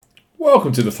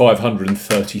Welcome to the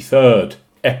 533rd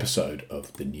episode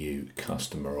of the New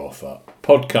Customer Offer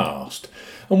podcast.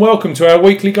 And welcome to our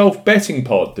weekly golf betting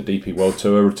pod. The DP World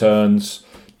Tour returns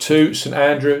to St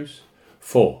Andrews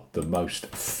for the most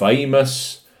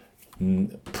famous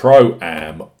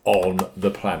Pro-Am on the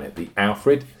planet, the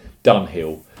Alfred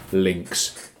Dunhill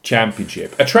Links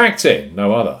Championship, attracting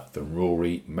no other than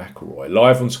Rory McIlroy.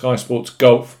 Live on Sky Sports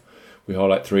Golf, we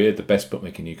highlight three of the best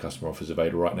bookmaking new customer offers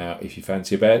available right now if you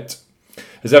fancy a bet.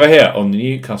 As ever here on the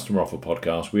New Customer Offer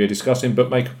podcast, we are discussing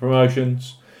bookmaker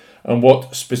promotions and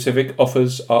what specific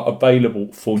offers are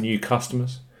available for new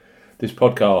customers. This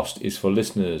podcast is for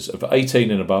listeners of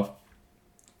 18 and above.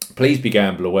 Please be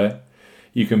gamble aware.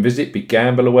 You can visit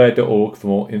begambleaware.org for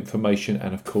more information,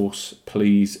 and of course,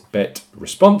 please bet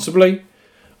responsibly.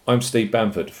 I'm Steve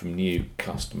Bamford from New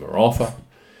Customer Offer.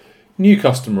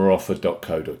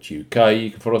 newcustomeroffer.co.uk.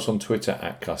 You can follow us on Twitter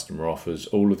at Customer Offers.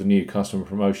 All of the new customer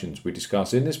promotions we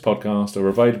discuss in this podcast are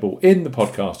available in the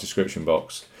podcast description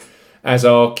box, as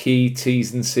are key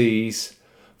T's and C's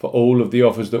for all of the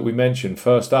offers that we mentioned.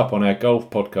 First up on our golf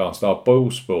podcast are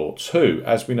Boyle Sports, who,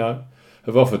 as we know,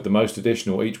 have offered the most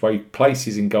additional each-way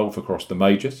places in golf across the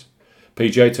majors,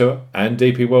 PGA Tour and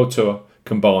DP World Tour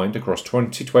combined across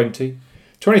 2020,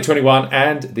 2021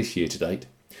 and this year to date.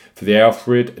 For the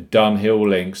Alfred Dunhill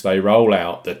Links, they roll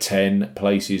out the 10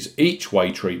 places each way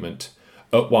treatment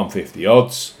at 150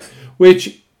 odds,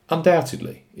 which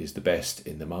undoubtedly is the best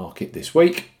in the market this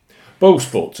week. Boyle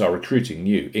Sports are recruiting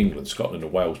new England, Scotland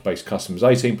and Wales based customers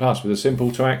 18 plus with a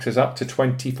simple to access up to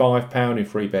 £25 in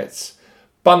free bets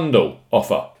bundle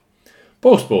offer.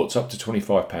 Boyle Sports up to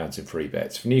 £25 in free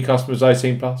bets. For new customers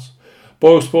 18 plus,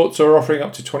 Boyle Sports are offering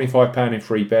up to £25 in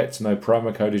free bets. No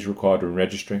promo code is required when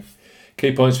registering.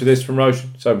 Key points for this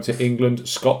promotion: it's open to England,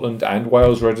 Scotland and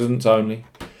Wales residents only.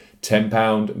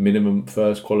 £10 minimum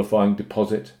first qualifying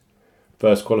deposit.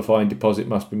 First qualifying deposit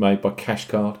must be made by cash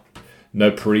card.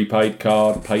 No prepaid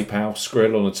card, PayPal,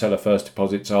 Skrill or Nutella first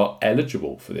deposits are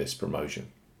eligible for this promotion.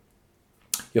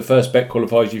 Your first bet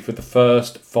qualifies you for the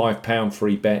first £5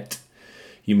 free bet.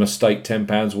 You must stake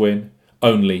 £10 win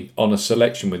only on a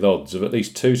selection with odds of at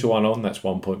least 2 to 1 on, that's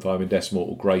 1.5 in decimal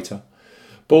or greater.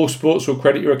 Boyle Sports will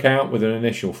credit your account with an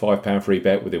initial £5 free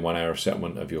bet within 1 hour of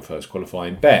settlement of your first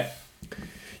qualifying bet.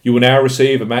 You will now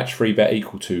receive a match free bet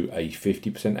equal to a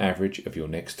 50% average of your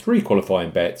next 3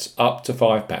 qualifying bets up to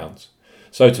 £5.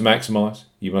 So to maximise,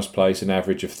 you must place an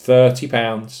average of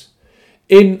 £30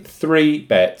 in 3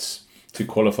 bets to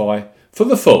qualify for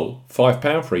the full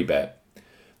 £5 free bet.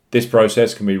 This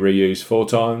process can be reused 4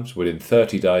 times within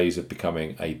 30 days of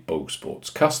becoming a Boyle Sports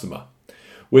customer,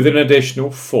 with an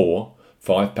additional 4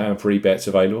 £5 free bets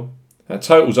available. That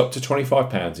totals up to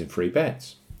 £25 in free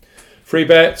bets. Free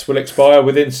bets will expire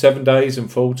within 7 days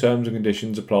and full terms and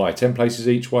conditions apply. 10 places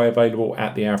each way available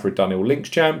at the Alfred Dunhill Links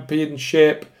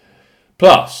Championship,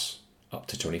 plus up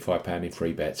to £25 in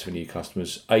free bets for new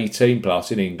customers 18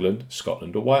 plus in England,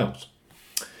 Scotland or Wales.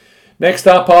 Next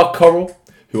up are Coral,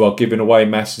 who are giving away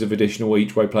masses of additional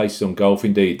each way places on golf.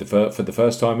 Indeed, for the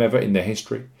first time ever in their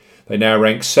history, they now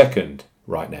rank second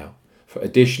right now for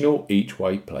additional each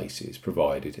way places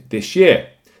provided this year.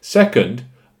 Second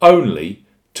only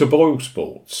to Boyle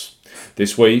Sports.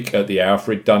 This week at the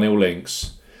Alfred Dunhill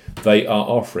Links, they are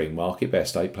offering market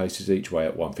best 8 places each way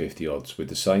at 150 odds with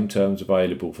the same terms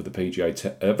available for the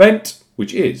PGA event,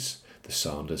 which is the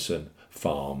Sanderson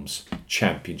Farms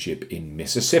Championship in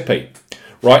Mississippi.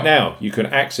 Right now, you can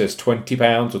access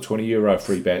 £20 or €20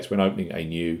 free bets when opening a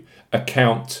new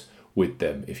account with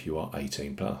them if you are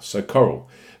 18 plus. So Coral,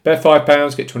 bet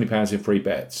 £5, get £20 in free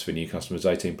bets. For new customers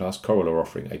 18 plus, Coral are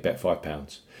offering a bet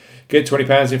 £5. Get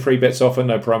 £20 in free bets offer.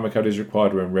 No promo code is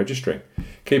required when registering.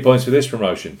 Key points for this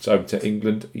promotion: it's open to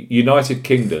England, United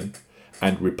Kingdom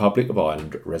and Republic of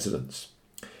Ireland residents.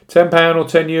 £10 or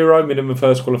 €10 minimum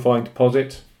first qualifying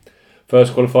deposit.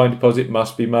 First qualifying deposit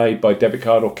must be made by debit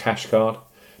card or cash card.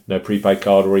 No prepaid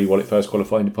card or e-wallet first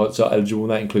qualifying deposits are eligible,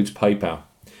 and that includes PayPal.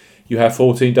 You have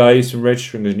 14 days from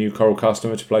registering as a new Coral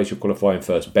customer to place your qualifying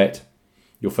first bet.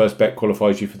 Your first bet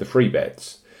qualifies you for the free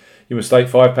bets. You must stake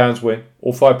 £5 win,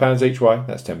 or £5 each way,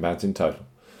 that's £10 in total,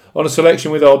 on a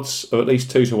selection with odds of at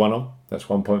least 2 to 1 on, that's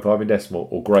 1.5 in decimal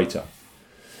or greater.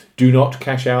 Do not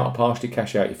cash out or partially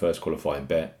cash out your first qualifying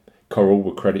bet. Coral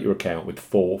will credit your account with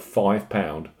 4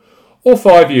 £5 or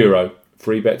 €5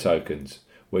 free bet tokens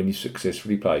when you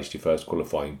successfully placed your first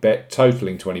qualifying bet,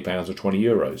 totaling £20 or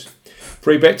 €20.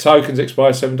 Free bet tokens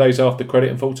expire 7 days after credit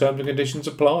and full terms and conditions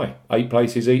apply. 8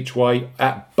 places each way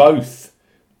at both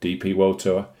DP World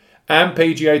Tour and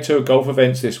PGA Tour golf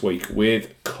events this week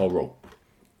with Coral.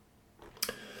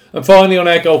 And finally, on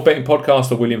our golf betting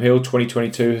podcaster, William Hill,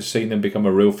 2022 has seen them become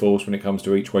a real force when it comes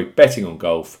to each way betting on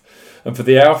golf. And for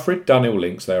the Alfred Dunhill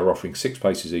links, they are offering 6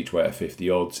 places each way at 50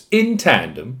 odds in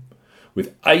tandem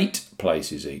with 8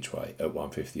 places each way at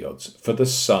 150 odds for the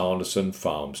Sanderson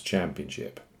Farms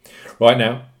Championship. Right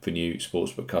now, for new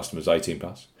sportsbook customers 18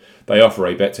 plus, they offer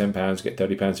a bet £10, get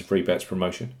 £30 in free bets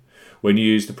promotion. When you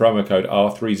use the promo code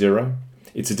R30,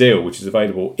 it's a deal which is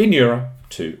available in Euro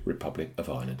to Republic of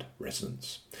Ireland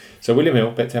residents. So William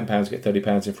Hill, bet £10, get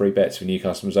 £30 in free bets for new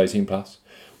customers 18 plus.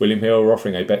 William Hill are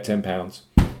offering a bet £10,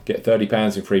 get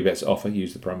 £30 in free bets offer.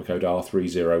 Use the promo code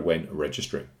R30 when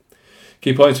registering.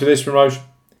 Key points for this promotion: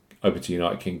 open to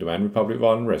United Kingdom and Republic of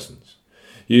Ireland residents.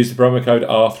 Use the promo code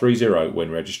R30 when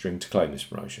registering to claim this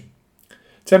promotion.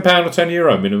 £10 or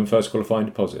 €10 minimum first qualifying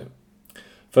deposit.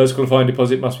 First qualifying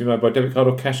deposit must be made by debit card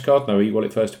or cash card. No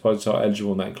e-wallet first deposits are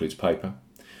eligible, and that includes paper.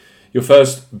 Your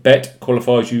first bet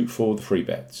qualifies you for the free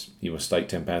bets. You must stake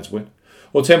 £10 win,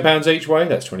 or £10 each way,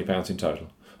 that's £20 in total,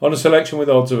 on a selection with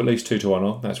odds of at least 2 to 1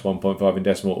 on, that's 1.5 in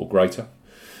decimal or greater.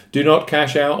 Do not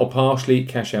cash out or partially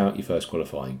cash out your first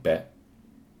qualifying bet.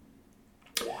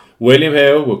 William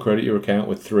Hill will credit your account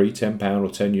with 3 £10 or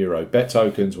 €10 bet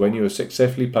tokens when you have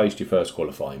successfully placed your first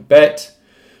qualifying bet.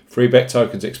 Free bet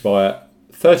tokens expire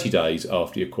 30 days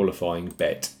after your qualifying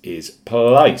bet is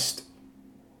placed.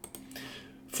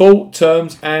 Full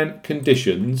terms and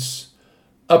conditions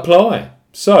apply.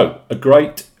 So, a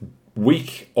great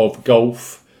week of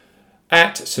golf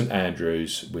at St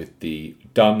Andrews with the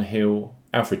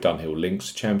Alfred Dunhill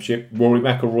Links Championship. Rory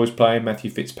McIlroy's playing, Matthew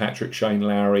Fitzpatrick, Shane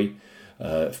Lowry,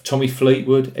 Tommy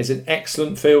Fleetwood. Is an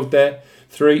excellent field there.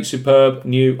 3 superb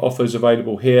new offers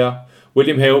available here.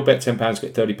 William Hill, bet £10,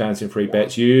 get £30 in free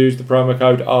bets. Use the promo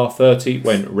code R30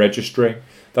 when registering.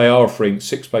 They are offering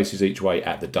 6 places each way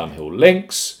at the Dunhill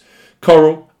Links.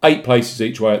 Coral, 8 places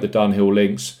each way at the Dunhill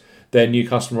Links. Their new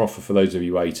customer offer for those of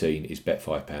you 18 is bet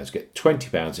 £5, get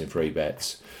 £20 in free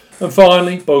bets. And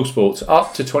finally, Boyle Sports,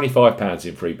 up to £25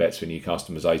 in free bets for new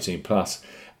customers 18 plus.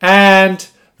 And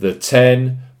the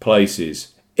 10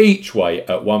 places each way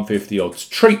at 150 odds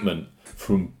treatment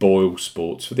from Boyle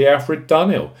Sports for the Alfred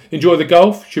Dunhill. Enjoy the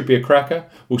golf, should be a cracker.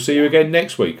 We'll see you again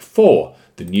next week for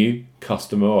the new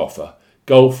customer offer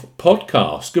golf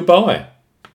podcast. Goodbye.